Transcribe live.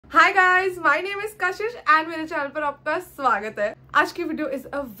Hi guys, my name is Kashish and मेरे channel पर आपका स्वागत है। आज की video is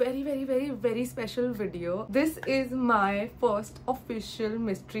a very special video. This is my first official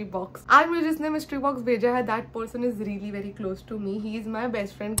mystery box. आज मुझे जिसने मिस्ट्री बॉक्स भेजा है that person is really very close to me. He is my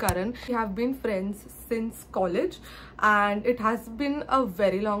best friend Karan. We have been friends since college and it has been a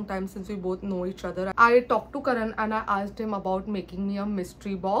very long time since we both know each other. I talked to Karan and I asked him about making me a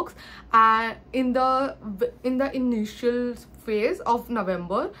mystery box and in the initial phase of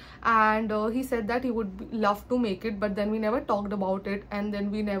November, and he said that he would love to make it, but then we never talked about it and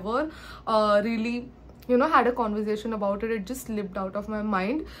then we never really had a conversation about it. It just slipped out of my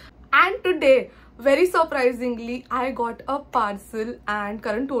mind. And today, very surprisingly, I got a parcel and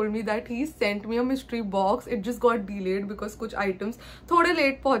Karan told me that he sent me a mystery box. It just got delayed because कुछ items थोड़े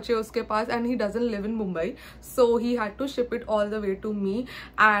late पहुंचे उसके पास and he doesn't live in Mumbai, so he had to ship it all the way to me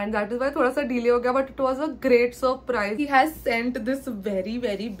and that is why थोड़ा सा delay हो गया, but it was a great surprise. He has sent this very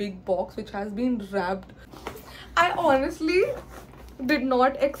big box which has been wrapped. I honestly did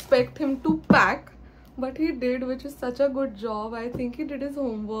not expect him to pack, but he did, which is such a good job. I think he did his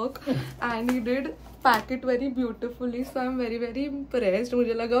homework and he did pack it very beautifully, so I'm very impressed.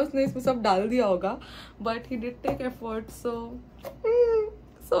 मुझे लगा उसने इसमें सब डाल दिया होगा, but he did take effort, so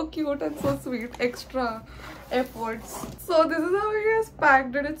cute and so sweet. Extra efforts. So this is how he has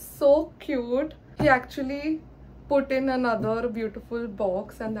packed it. It's so cute. He actually put in another beautiful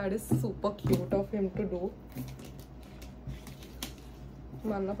box and that is super cute of him to do.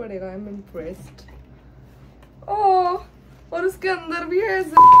 मानना पड़ेगा, I'm impressed. ओह, और उसके अंदर भी है,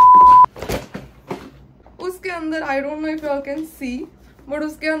 उसके अंदर I don't know if you all can see, but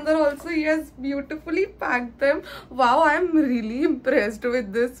उसके अंदर also he has beautifully packed them. Wow, I am really impressed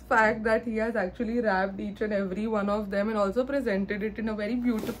with this fact that he has actually wrapped each and every one of them and also presented it in a very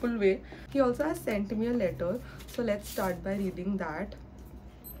beautiful way. He also has sent me a letter, so let's start by reading that.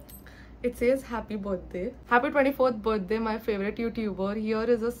 It says, happy birthday. Happy 24th birthday, my favorite YouTuber. Here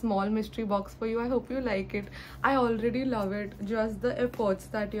is a small mystery box for you. I hope you like it. I already love it. Just the efforts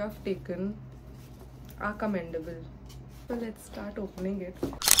that you have taken are commendable. So let's start opening it.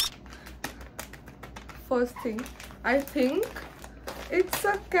 First thing, I think it's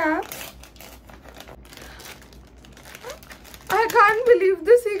a cap. I can't believe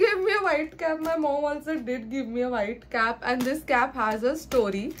this. He gave me a white cap. My mom also did give me a white cap, and this cap has a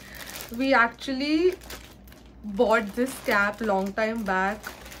story. We actually bought this cap long time back.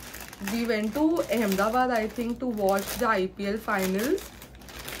 We went to Ahmedabad, I think, to watch the IPL finals,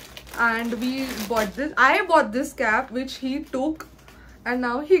 and we bought this. I bought this cap which he took, and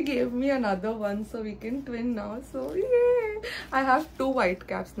now he gave me another one, so we can twin now. So yay! I have two white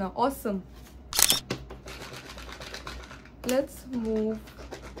caps now. Awesome. Let's move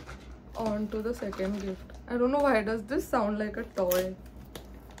on to the second gift. I don't know why does this sound like a toy.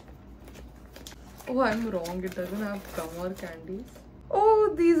 Oh, I'm wrong. It doesn't have gum or candies.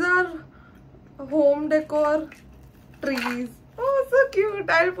 Oh, these are home decor trees. Oh, so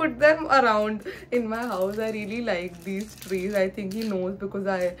cute. I'll put them around in my house. I really like these trees. I think he knows because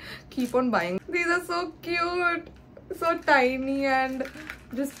I keep on buying. These are so cute. So tiny and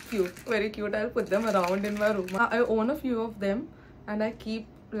just cute. Very cute. I'll put them around in my room. I own a few of them and I keep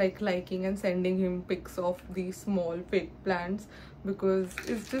liking and sending him pics of these small fake plants because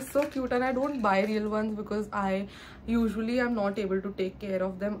it's just so cute, and I don't buy real ones because I usually am not able to take care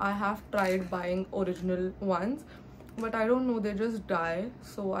of them. I have tried buying original ones but I don't know, they just die,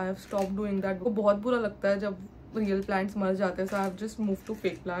 so I have stopped doing that. बहुत बुरा लगता है जब real plants मर जाते हैं, so I have just moved to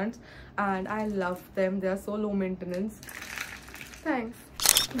fake plants and I love them. They are so low maintenance. Thanks.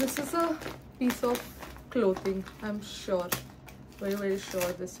 This is a piece of clothing, I'm sure. Very sure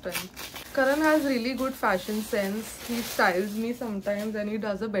this time. Karan has really good fashion sense. He styles me sometimes and he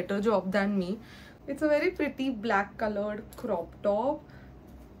does a better job than me. It's a very pretty black colored crop top.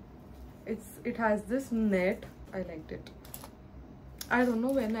 It has this net. I liked it. I don't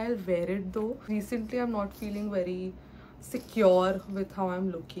know when I'll wear it though. Recently I'm not feeling very secure with how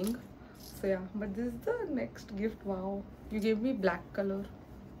I'm looking. So yeah, but this is the next gift. Wow, you gave me black color.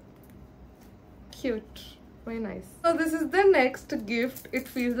 Cute. Very nice. So this is the next gift. It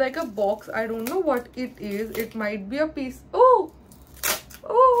feels like a box. I don't know what it is. It might be a piece. Oh,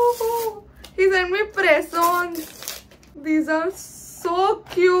 he sent me press-ons. These are so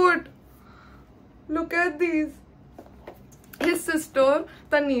cute. Look at these. His sister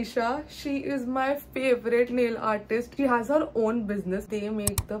Tanisha, she is my favorite nail artist. She has her own business. They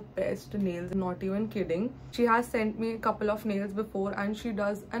make the best nails, not even kidding. She has sent me a couple of nails before and she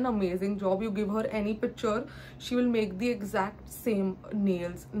does an amazing job. You give her any picture, she will make the exact same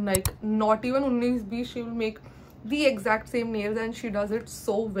nails. Like not even 19-20, she will make the exact same nails and she does it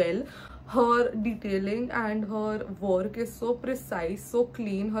so well. Her detailing and her work is so precise, so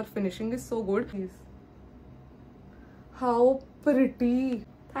clean. Her finishing is so good. How pretty.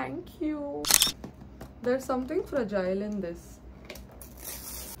 Thank you. There's something fragile in this.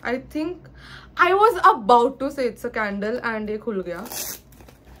 I think I was about to say it's a candle and it khul gaya.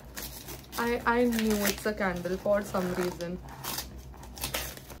 I knew it's a candle for some reason.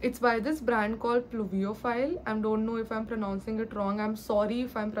 It's by this brand called Pluviophile. I don't know if I'm pronouncing it wrong. I'm sorry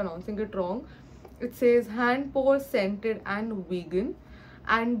if I'm pronouncing it wrong. It says hand pour, scented and vegan.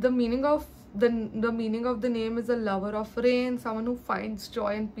 And the meaning of the name is a lover of rain, someone who finds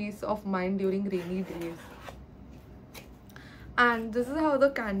joy and peace of mind during rainy days. And this is how the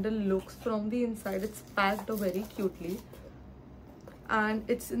candle looks from the inside. It's packed very cutely. And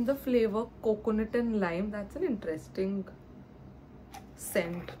it's in the flavor coconut and lime. That's an interesting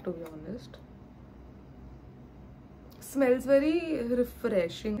scent, to be honest. Smells very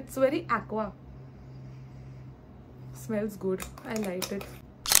refreshing. It's very aqua. Smells good. I like it.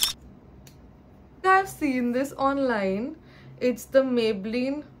 I've seen this online. It's the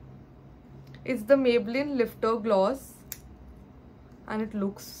Maybelline Lifter Gloss. And it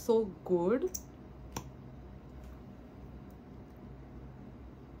looks so good.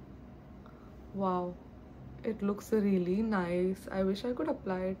 Wow. It looks really nice. I wish I could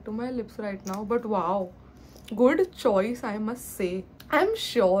apply it to my lips right now, but wow, good choice, I must say. I'm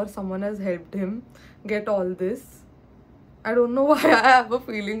sure someone has helped him get all this. I don't know why I have a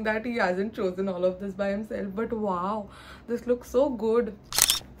feeling that he hasn't chosen all of this by himself, but wow, this looks so good.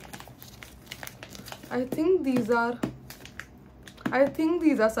 I think these are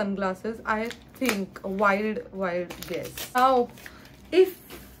sunglasses. I think. Wild guess. Now, if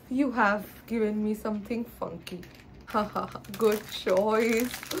you have given me something funky. Haha, good choice.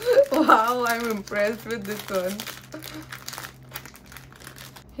 Wow, I'm impressed with this one.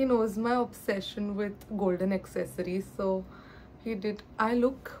 He knows my obsession with golden accessories, so he did. I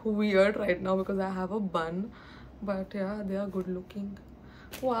look weird right now because I have a bun, but yeah, they are good looking.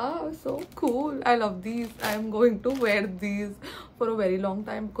 Wow, so cool. I love these. I am going to wear these for a very long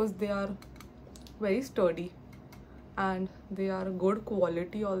time because they are very sturdy. And they are good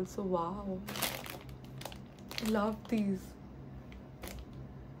quality also. Wow, love these.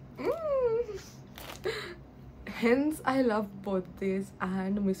 Hence I love birthdays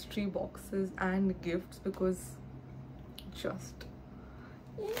and mystery boxes and gifts, because just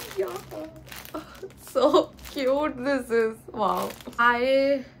yeah, so cute this is. Wow,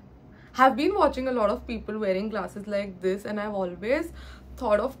 I have been watching a lot of people wearing glasses like this, and I've always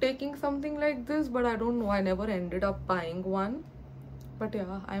thought of taking something like this, but I don't know, I never ended up buying one. But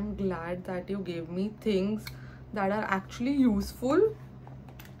yeah, I'm glad that you gave me things that are actually useful,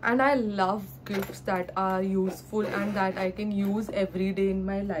 and I love gifts that are useful and that I can use every day in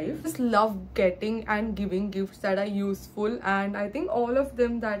my life. I just love getting and giving gifts that are useful, and I think all of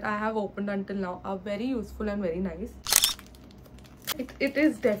them that I have opened until now are very useful and very nice. It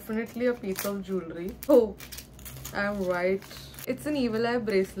is definitely a piece of jewelry. Oh, I'm right. It's an evil eye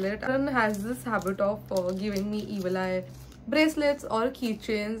bracelet. Aaron has this habit of giving me evil eye bracelets or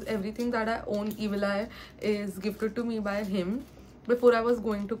keychains. Everything that I own evil eye is gifted to me by him. Before I was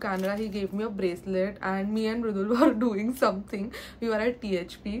going to Canada, he gave me a bracelet, and me and Mridul were doing something. We were at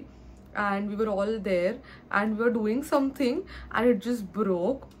THP and we were all there and we were doing something and it just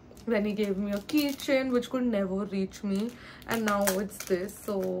broke. Then he gave me a keychain which could never reach me, and now it's this.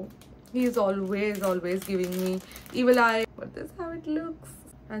 So he's always giving me evil eye. But this is how it looks,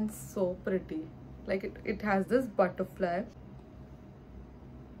 and so pretty. Like it has this butterfly.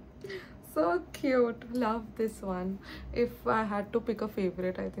 So cute. Love this one. If I had to pick a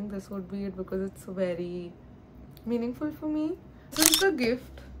favorite, I think this would be it, because it's very meaningful for me. This is the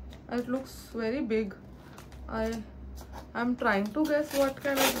gift. It looks very big. I'm trying to guess what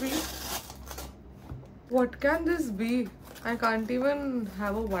can it be. What can this be? I can't even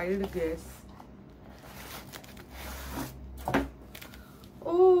have a wild guess.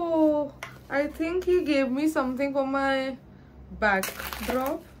 Oh, I think he gave me something for my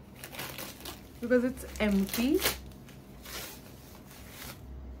backdrop, because it's empty.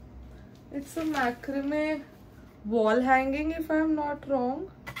 It's a macrame wall hanging, if I'm not wrong.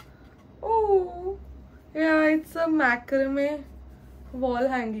 Oh, yeah, it's a macrame wall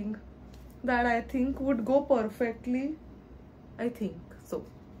hanging that I think would go perfectly. I think so.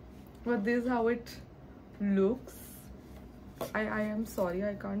 But this is how it looks. I am sorry,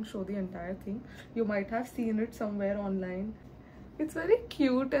 I can't show the entire thing. You might have seen it somewhere online. It's very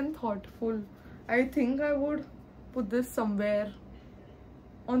cute and thoughtful. I think I would put this somewhere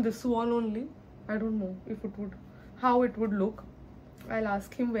on this wall only. I don't know if it would how it would look. I'll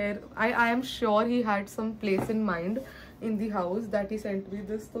ask him where. I am sure he had some place in mind in the house that he sent me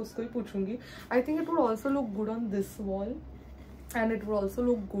this, तो उसको ही पूछूंगी. I think it would also look good on this wall, and it would also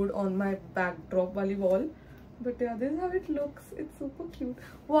look good on my backdrop wali wall. But yeah, this is how it looks. It's super cute.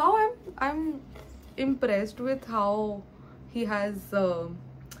 Wow, I'm impressed with how he has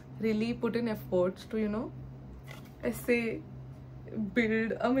really put in efforts to, you know, essay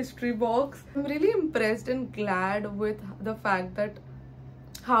build a mystery box. I'm really impressed and glad with the fact that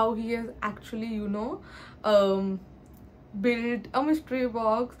how he has actually, you know, built a mystery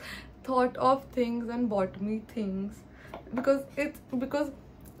box, thought of things and bought me things, because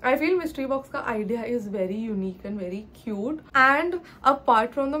I feel mystery box ka idea is very unique and very cute. And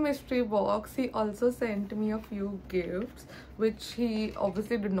apart from the mystery box, he also sent me a few gifts which he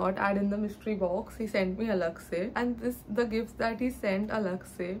obviously did not add in the mystery box. He sent me alag se, and the gifts that he sent alag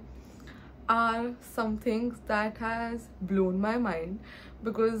se are some things that has blown my mind,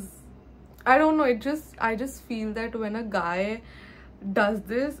 because I don't know, I just feel that when a guy does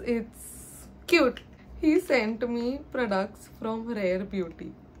this, it's cute. He sent me products from Rare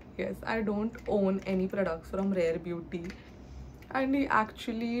Beauty. Yes, I don't own any products from Rare Beauty, and he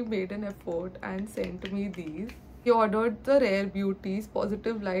actually made an effort and sent me these. He ordered the Rare Beauty's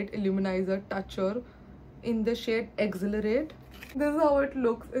Positive Light Illuminizer Toucher in the shade Exhilarate. This is how it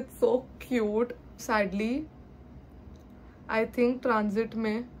looks. It's so cute. Sadly, I think transit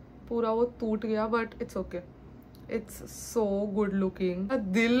में पूरा वो टूट गया, but it's okay. It's so good looking.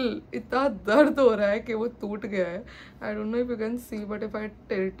 दिल इतना दर्द हो रहा है कि वो टूट गया है. I don't know if you can see, but if I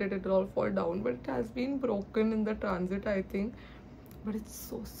tilt it, it will all fall down. But it has been broken in the transit, I think. But it's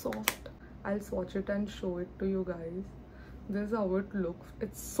so soft. I'll swatch it and show it to you guys. This is how it looks.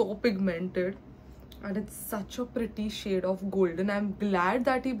 It's so pigmented. And it's such a pretty shade of golden. I'm glad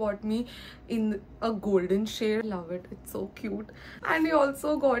that he bought me in a golden shade. Love it. It's so cute. And he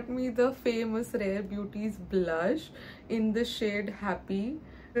also got me the famous Rare Beauty's blush in the shade Happy.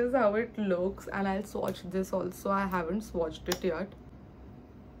 This is how it looks, and I'll swatch this also. I haven't swatched it yet.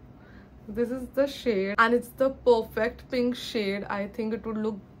 This is the shade, and it's the perfect pink shade. I think it would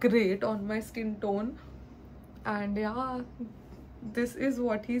look great on my skin tone. And yeah, this is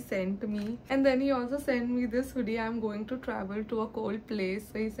what he sent me. And then he also sent me this hoodie. I'm going to travel to a cold place,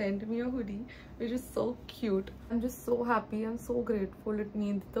 so he sent me a hoodie which is so cute. I'm just so happy and so grateful. It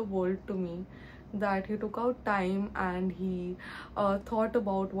means the world to me that he took out time and he thought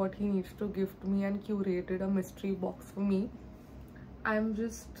about what he needs to gift me and curated a mystery box for me. I'm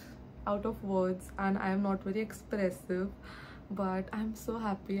just out of words and I am not very expressive, but I'm so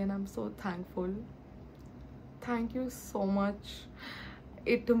happy and I'm so thankful. Thank you so much.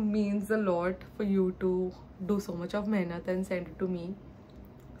 It means a lot for you to do so much of mehnat and send it to me.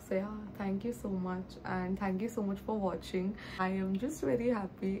 So yeah, thank you so much, and thank you so much for watching. I am just very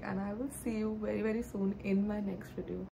happy, and I will see you very soon in my next video.